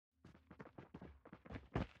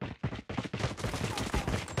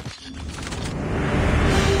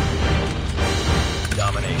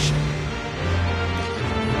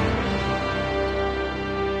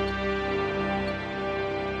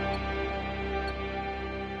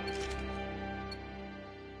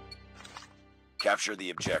Capture the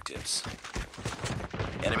objectives.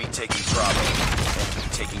 Enemy taking Bravo. Enemy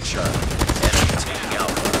taking Charlie. Enemy taking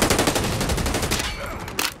Alpha.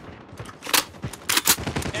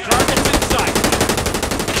 Target's in sight.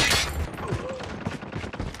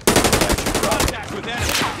 Capture Bravo. Contact with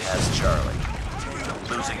enemy. Has Charlie.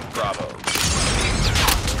 Losing Bravo.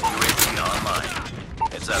 UAV online.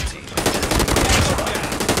 It's up team.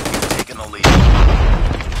 Taking the lead.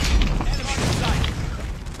 Enemy in sight.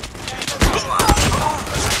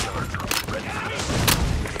 Killer drone ready.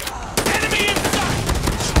 Enemy in sight.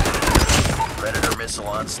 Predator missile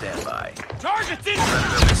on standby. Target's in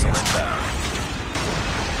Predator missile inbound.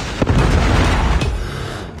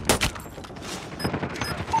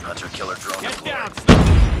 Hunter killer drone Get deployed. down,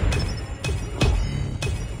 Snoopy.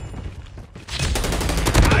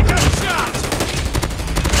 I got shot.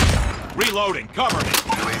 Reloading. Cover me.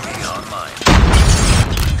 UAV online.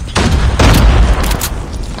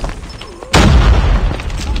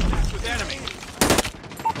 Contact with enemy.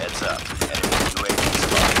 Heads up. Enemy UAV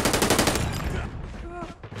spotted.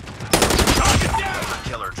 Target down.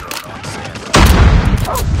 Killer drone on standby.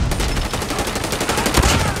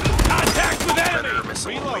 Contact with Predator enemy.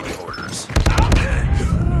 missile Reloading. awaiting orders.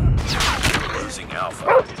 Losing Alpha.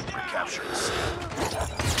 Recapturing C.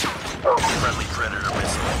 Friendly Predator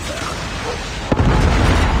missile inbound.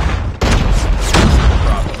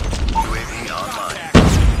 Bravo. UAV online.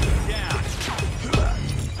 Down.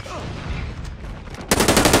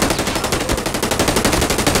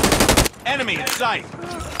 Enemy in sight.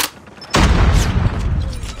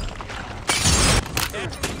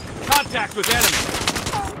 Contact with enemy.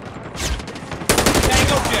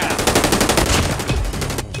 Tango down.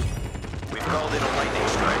 We've called in a lightning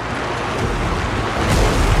strike.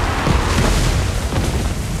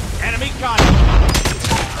 Enemy contact.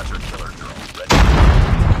 Hunter killer drone ready.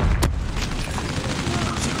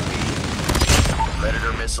 Losing B.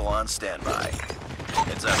 Predator missile on standby.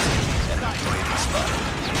 Heads up. Enemy UAV spotted.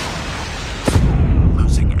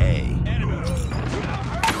 Losing A. Enemy.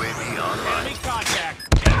 UAV online. Enemy contact.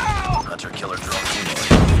 Hunter killer drone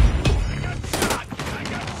deployed.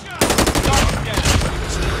 Target down.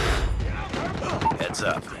 Heads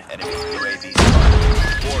up. Enemy UAV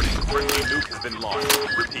spotted. Warning. Friendly nuke has been launched.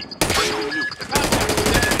 Repeat. Friendly nuke has been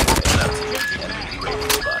Heads up. Enemy UAV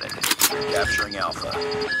spotted. Capturing Alpha.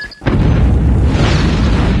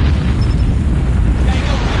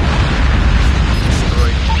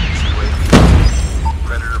 Destroyed UAV.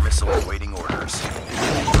 Predator missile awaiting orders.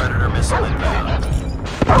 Predator missile inbound.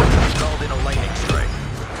 Called in a lightning strike.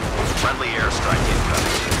 Friendly airstrike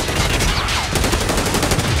incoming.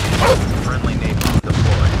 Friendly napalm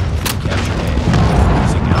deployed. Captured A.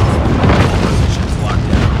 Using Alpha. Positions locked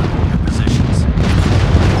down. Your positions.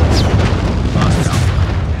 Lost Alpha.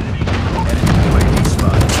 Enemy UAV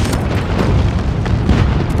spotted.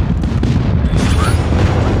 Nice work.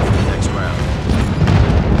 Next round.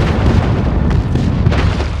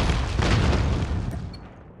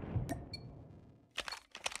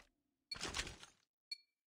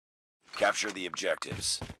 Capture the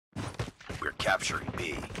objectives. We're capturing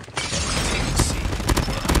B. Enemy taking C.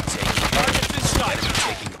 Enemy taking A. Target's in sight. Enemy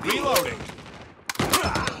taking B. Reloading.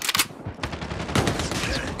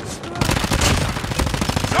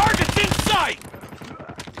 Target's in sight.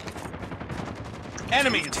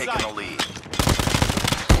 Enemy in Taking sight. the lead.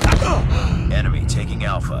 Enemy taking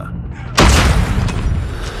Alpha.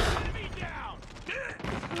 Enemy down.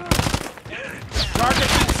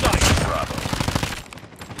 Target's in sight. Bravo.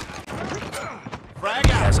 Frag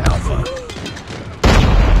out. Has Alpha.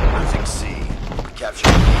 Losing C.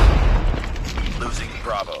 Capturing B. Losing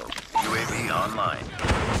Bravo. UAV online.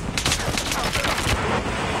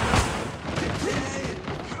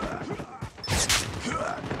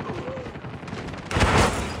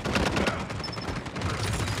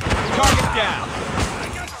 Target down.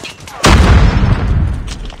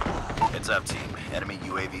 Heads up, team. Enemy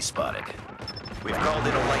UAV spotted. We've called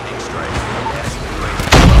in a lightning strike. Enemy UAV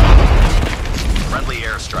spotted. Friendly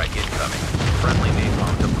airstrike incoming. Friendly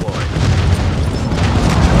napalm deployed.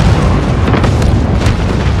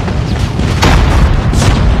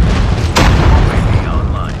 UAV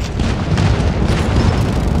online.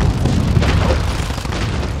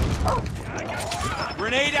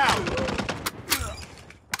 Grenade out.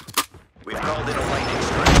 We've called in a lightning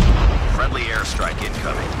strike. Friendly airstrike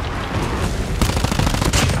incoming.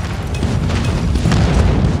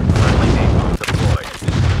 Friendly napalm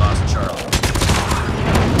deployed. Lost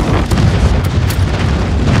Charlie.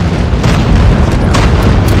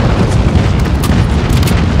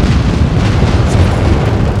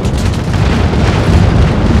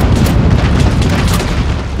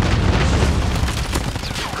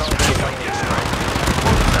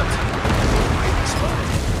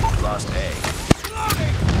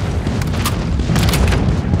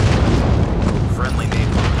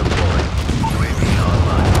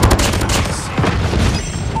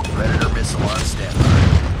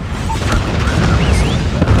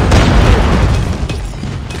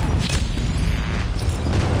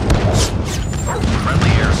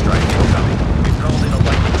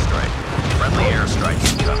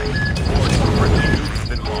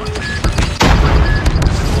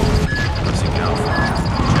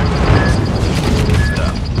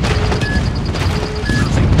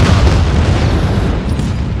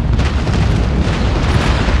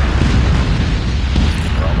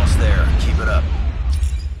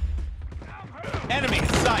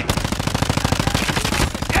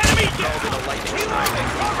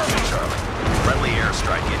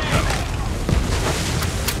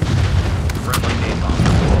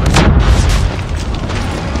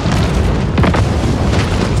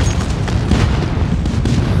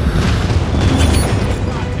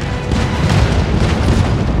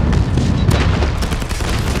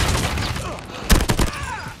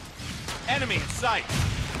 Enemy in sight.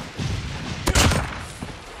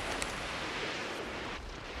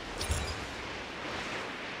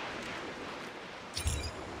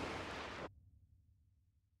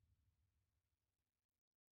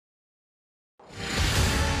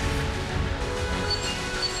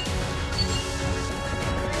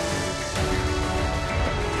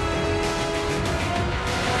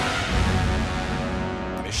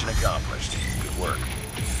 Mission accomplished. Good work.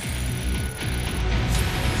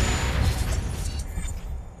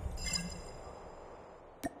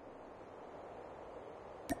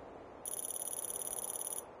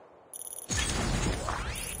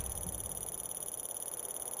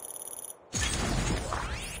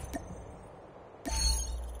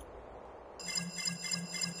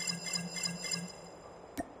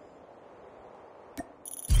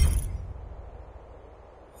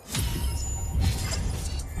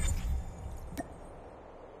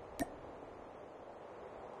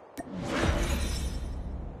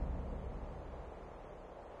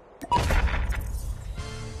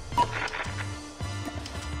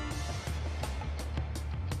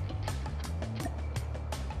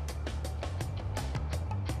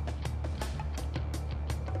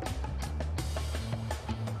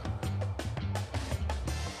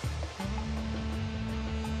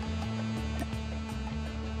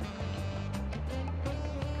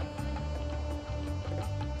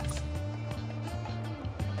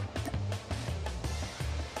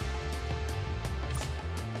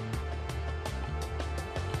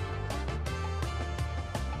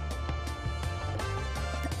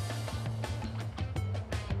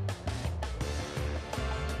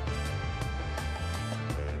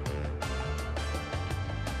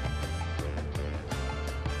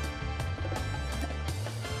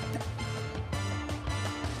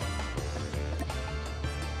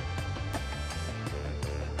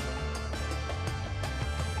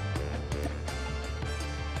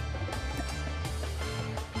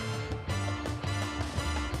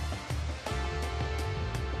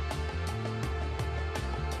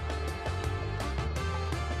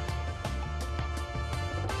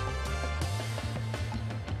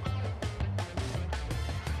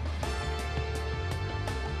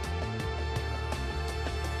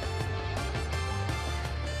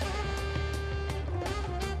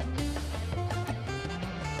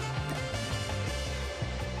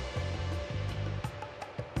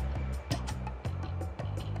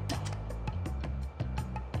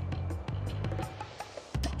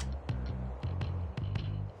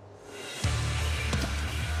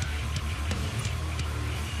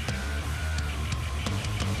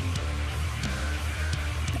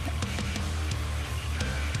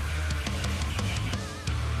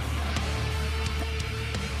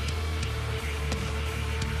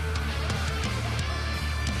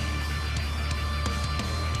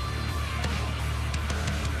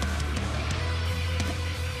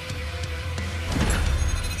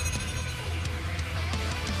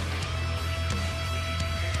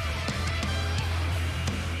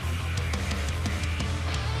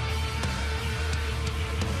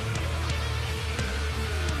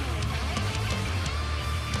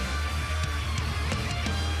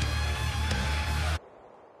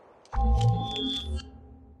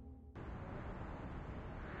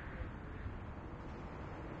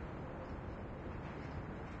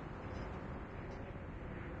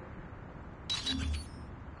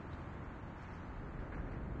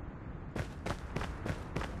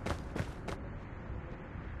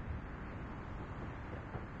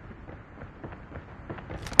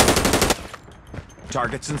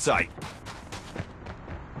 Targets in sight.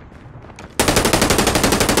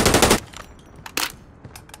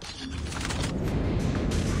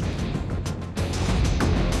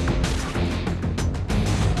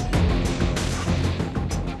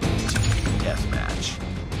 Deathmatch.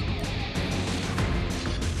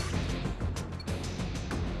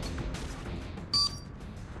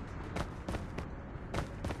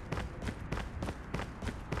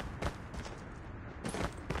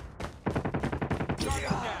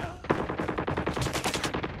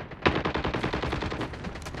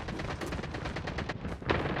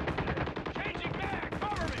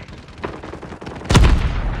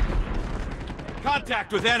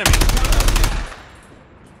 Contact with enemy.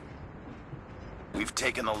 We've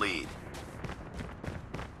taken the lead.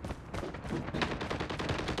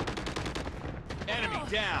 Enemy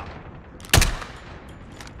down.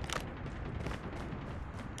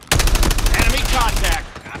 Enemy contact.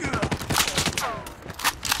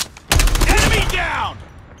 Enemy down.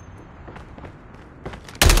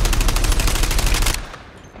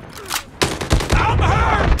 I'm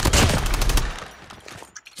hurt.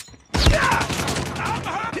 I'm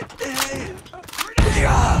hurt.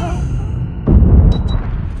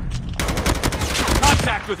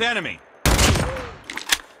 with enemy.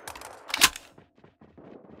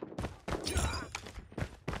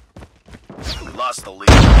 We lost the lead.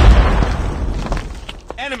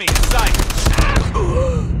 Enemy in sight.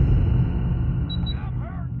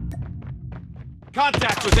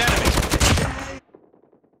 Contact with enemy.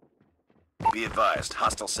 Be advised,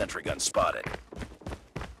 hostile sentry gun spotted.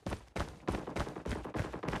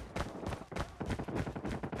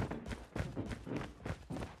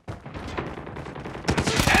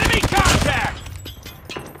 Enemy contact!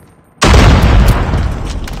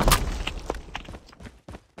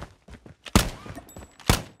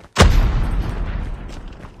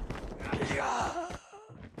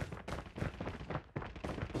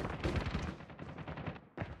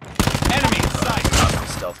 Enemy in sight. Hostile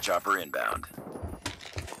stealth chopper inbound.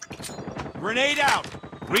 Grenade out.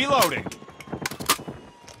 Reloading.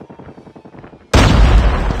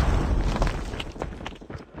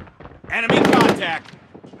 Enemy contact.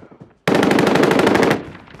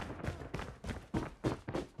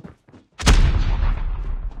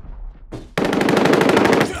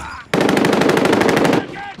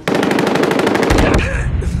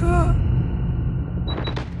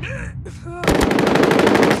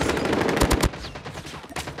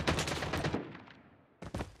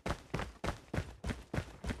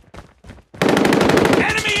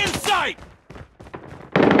 Enemy in sight!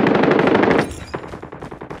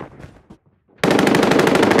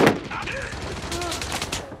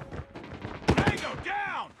 Tango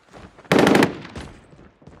down!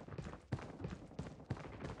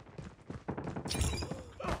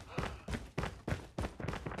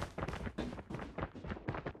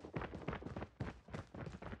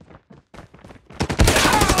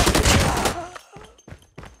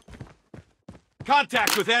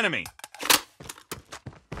 Contact with enemy.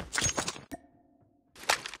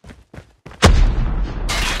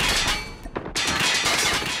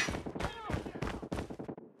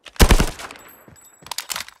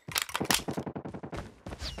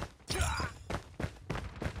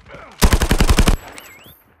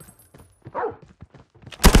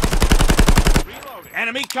 Reloading.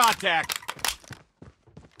 Enemy contact.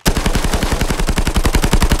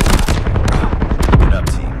 Good up,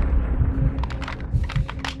 team.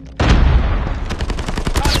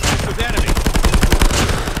 Contact with enemy.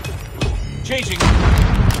 Changing.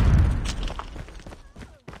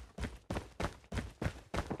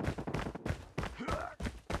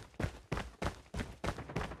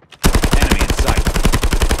 Enemy in sight.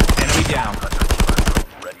 Enemy down.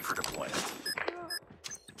 Ready for deployment.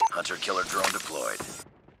 Hunter-killer drone deployed.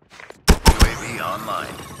 UAV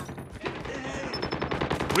online.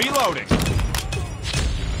 Reloading.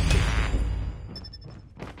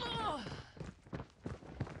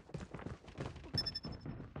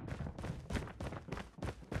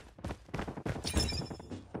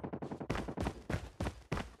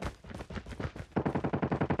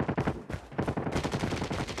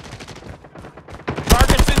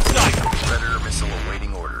 Targets in sight. Predator missile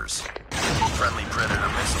awaiting orders. Friendly Predator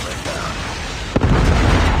missile inbound.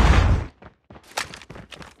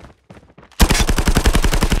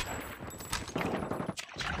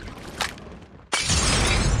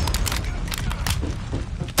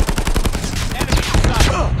 Enemy in sight.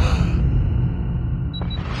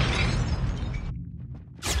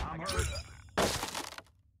 I'm hurt.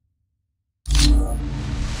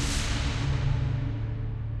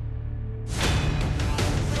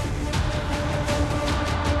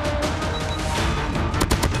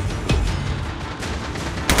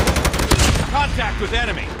 Contact with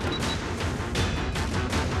enemy.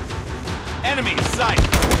 Enemy in sight.